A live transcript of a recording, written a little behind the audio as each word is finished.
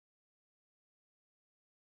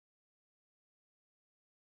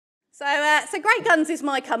So Great Guns is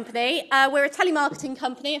my company. We're a telemarketing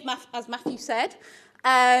company, as Matthew said.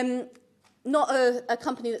 Not a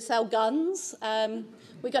company that sell guns.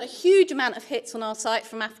 We got a huge amount of hits on our site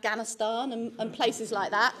from Afghanistan and places like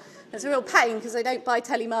that. It's a real pain because they don't buy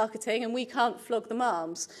telemarketing and we can't flog them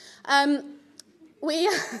arms.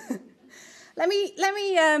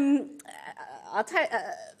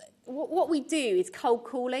 What we do is cold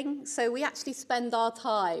calling. So we actually spend our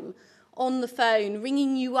time on the phone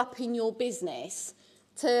ringing you up in your business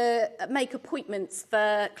to make appointments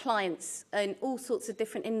for clients in all sorts of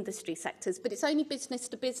different industry sectors, but it's only business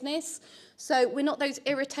to business. So we're not those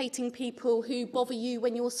irritating people who bother you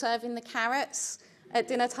when you're serving the carrots at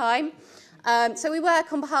dinner time. So we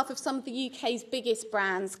work on behalf of some of the UK's biggest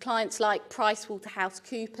brands, clients like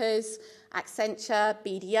PricewaterhouseCoopers, Accenture,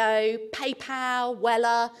 BDO, PayPal,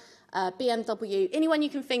 Weller, BMW, anyone you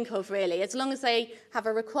can think of really. As long as they have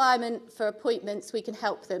a requirement for appointments, we can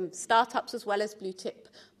help them, startups as well as blue chip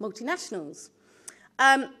multinationals.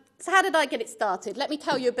 So how did I get it started? Let me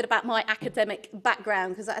tell you a bit about my academic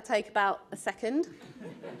background, because that'll take about a second.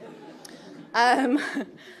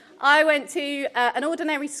 I went to an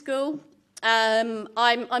ordinary school.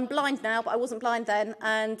 I'm blind now, but I wasn't blind then,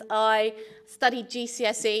 and I studied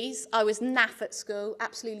GCSEs. I was naff at school,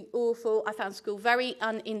 absolutely awful. I found school very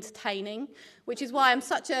unentertaining, which is why I'm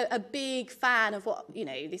such a big fan of what,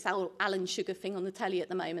 this Alan Sugar thing on the telly at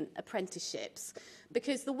the moment, apprenticeships,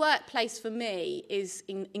 because the workplace for me is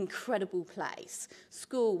an incredible place.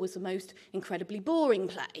 School was the most incredibly boring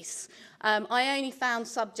place. I only found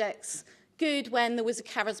subjects good when there was a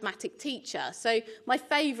charismatic teacher. So my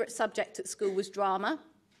favourite subject at school was drama,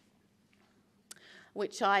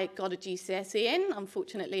 which I got a GCSE in.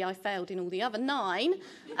 Unfortunately, I failed in all the other 9.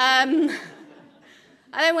 I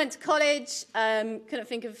then went to college, couldn't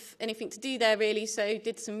think of anything to do there really, so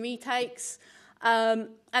did some retakes. And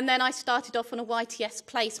then I started off on a YTS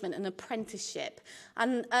placement, an apprenticeship.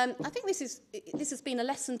 And I think this has been a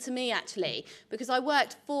lesson to me actually, because I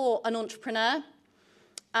worked for an entrepreneur,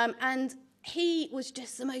 and he was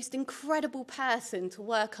just the most incredible person to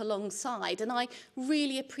work alongside, and I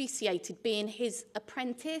really appreciated being his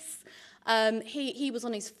apprentice. He was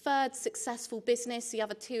on his 3rd successful business. The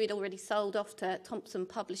other 2 he'd already sold off to Thompson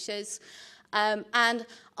Publishers. And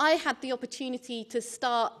I had the opportunity to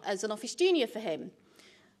start as an office junior for him.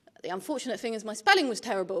 The unfortunate thing is my spelling was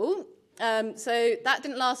terrible, so that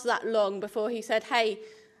didn't last that long before he said, "Hey,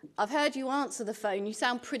 I've heard you answer the phone. You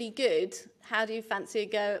sound pretty good. How do you fancy a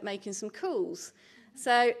go at making some calls?"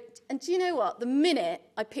 So, and do you know what? The minute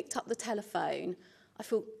I picked up the telephone, I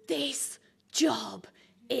thought, this job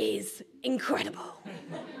is incredible.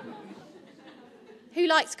 Who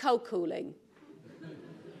likes cold calling?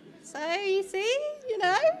 So, you see,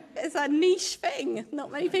 it's a niche thing.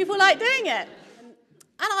 Not many people like doing it.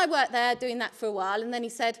 And I worked there doing that for a while, and then he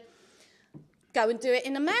said, "Go and do it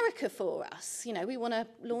in America for us. We want to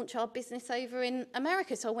launch our business over in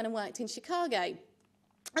America." So I went and worked in Chicago.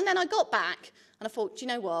 And then I got back and I thought, do you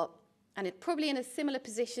know what? And it's probably in a similar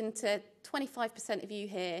position to 25% of you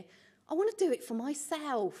here. I want to do it for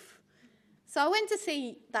myself. So I went to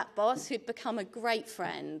see that boss who'd become a great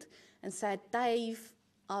friend and said, "Dave,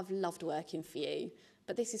 I've loved working for you,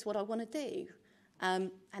 but this is what I want to do."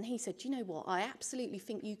 And he said, "Do you know what? I absolutely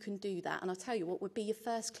think you can do that. And I'll tell you what would be your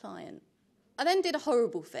first client." I then did a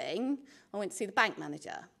horrible thing. I went to see the bank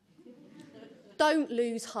manager. Don't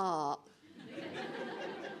lose heart.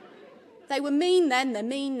 They were mean then, they're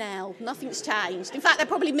mean now. Nothing's changed. In fact, they're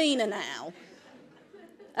probably meaner now.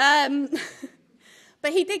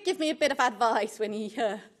 But he did give me a bit of advice when he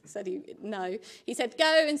said no. He said,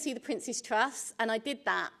 "Go and see the Prince's Trust," and I did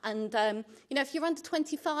that. And, if you're under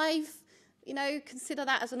 25, consider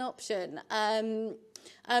that as an option. And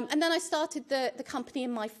then I started the company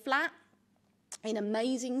in my flat in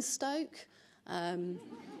amazing Stoke.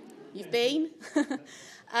 You've been.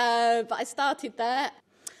 But I started there.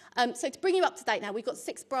 So to bring you up to date now, we've got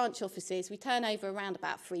 6 branch offices. We turn over around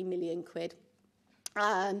about £3 million.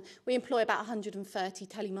 We employ about 130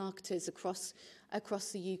 telemarketers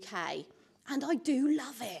across the UK. And I do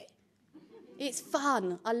love it. It's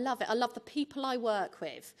fun. I love it. I love the people I work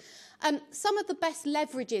with. Some of the best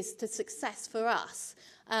leverages to success for us,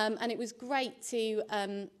 and it was great to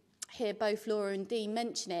hear both Laura and Dee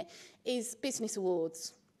mention it, is business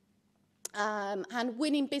awards. And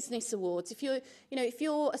winning business awards. If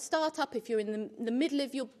you're a startup, if you're in the middle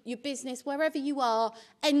of your business, wherever you are,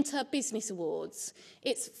 enter business awards.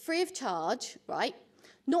 It's free of charge, right?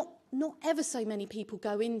 Not ever so many people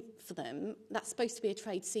go in for them. That's supposed to be a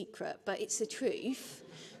trade secret, but it's the truth.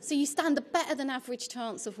 So you stand a better than average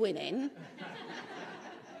chance of winning.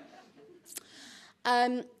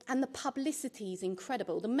 And the publicity is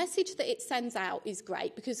incredible. The message that it sends out is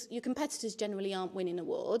great because your competitors generally aren't winning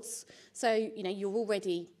awards. So, you're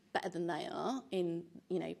already better than they are in,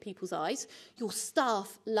 people's eyes. Your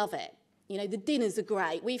staff love it. The dinners are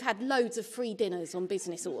great. We've had loads of free dinners on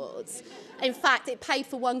business awards. In fact, it paid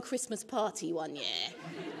for one Christmas party one year.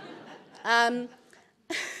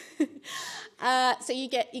 So you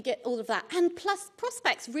get all of that. And plus,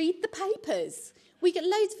 prospects read the papers. We get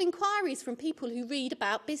loads of inquiries from people who read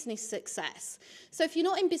about business success. So if you're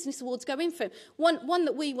not in business awards, go in for it. One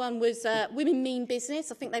that we won was Women Mean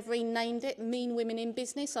Business. I think they've renamed it Mean Women in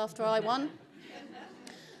Business after I won.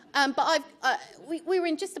 But we were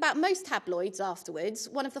in just about most tabloids afterwards.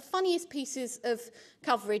 One of the funniest pieces of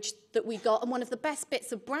coverage that we got and one of the best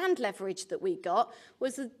bits of brand leverage that we got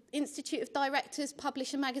was the Institute of Directors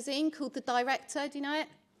publish a magazine called The Director. Do you know it?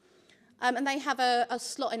 And they have a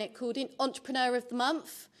slot in it called Entrepreneur of the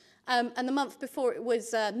Month. And the month before it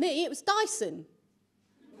was me, it was Dyson.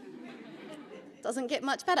 Doesn't get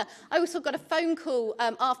much better. I also got a phone call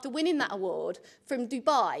after winning that award from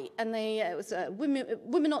Dubai, and it was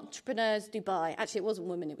Women Entrepreneurs Dubai. Actually, it wasn't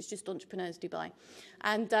women; it was just Entrepreneurs Dubai.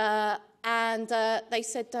 And they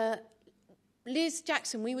said, Liz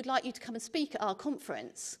Jackson, we would like you to come and speak at our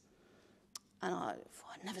conference. And I'd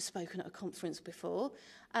never spoken at a conference before.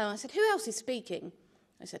 And I said, who else is speaking?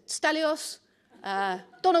 I said, Stelios,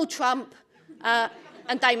 Donald Trump,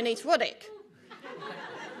 and Damon Eater Roddick.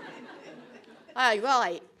 Oh,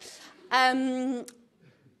 right. I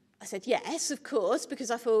said, yes, of course, because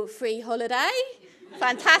I thought free holiday.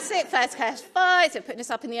 Fantastic. First class flights. They're putting us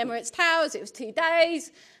up in the Emirates Towers. It was 2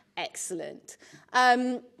 days. Excellent.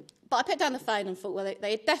 But I put down the phone and thought, well,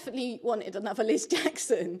 they definitely wanted another Liz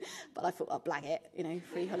Jackson. But I thought, I'll blag it,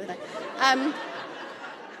 free holiday.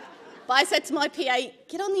 But I said to my PA,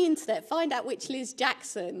 get on the internet, find out which Liz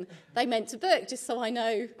Jackson they meant to book, just so I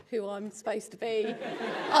know who I'm supposed to be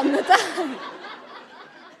on the day.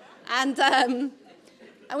 And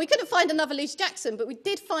we couldn't find another Liz Jackson, but we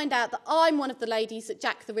did find out that I'm one of the ladies that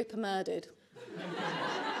Jack the Ripper murdered.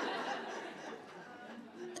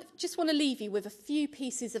 Just want to leave you with a few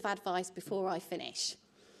pieces of advice before I finish.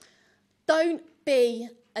 Don't be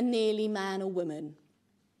a nearly man or woman.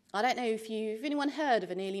 I don't know if anyone heard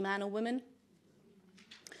of a nearly man or woman.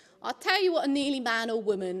 I'll tell you what a nearly man or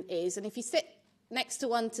woman is, and if you sit next to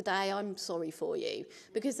one today, I'm sorry for you,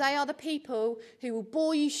 because they are the people who will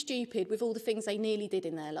bore you stupid with all the things they nearly did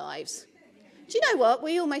in their lives. Do you know what?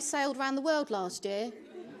 We almost sailed around the world last year.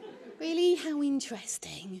 Really? How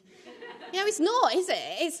interesting. It's not, is it?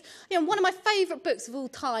 It's one of my favourite books of all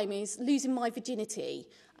time is Losing My Virginity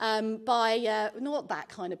by, not that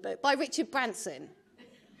kind of book, by Richard Branson.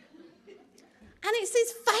 And it's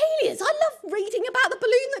his failures. I love reading about the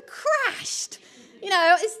balloon that crashed.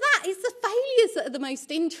 It's the failures that are the most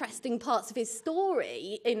interesting parts of his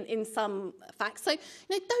story in some facts. So,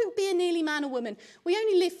 don't be a nearly man or woman. We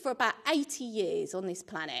only live for about 80 years on this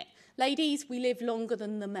planet. Ladies, we live longer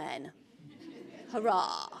than the men.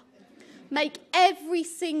 Hurrah. Make every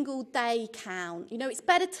single day count. It's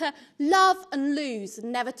better to love and lose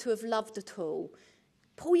than never to have loved at all.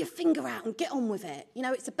 Pull your finger out and get on with it.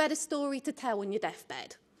 It's a better story to tell on your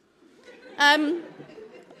deathbed.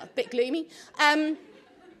 A bit gloomy.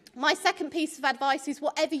 My second piece of advice is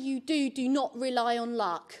whatever you do, do not rely on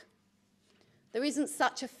luck. There isn't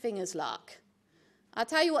such a thing as luck. I'll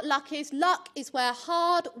tell you what luck is. Luck is where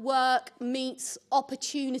hard work meets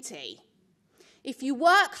opportunity. If you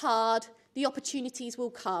work hard, the opportunities will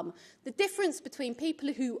come. The difference between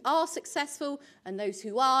people who are successful and those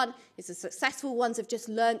who aren't is the successful ones have just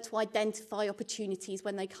learnt to identify opportunities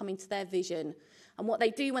when they come into their vision. And what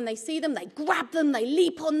they do when they see them, they grab them, they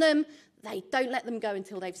leap on them, they don't let them go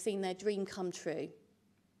until they've seen their dream come true.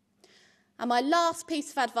 And my last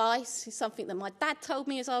piece of advice is something that my dad told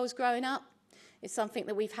me as I was growing up. It's something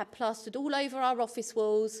that we've had plastered all over our office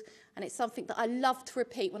walls, and it's something that I love to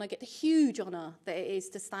repeat when I get the huge honour that it is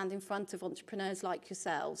to stand in front of entrepreneurs like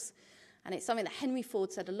yourselves. And it's something that Henry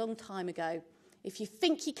Ford said a long time ago. If you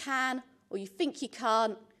think you can or you think you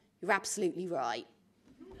can't, you're absolutely right.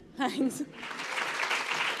 Thanks.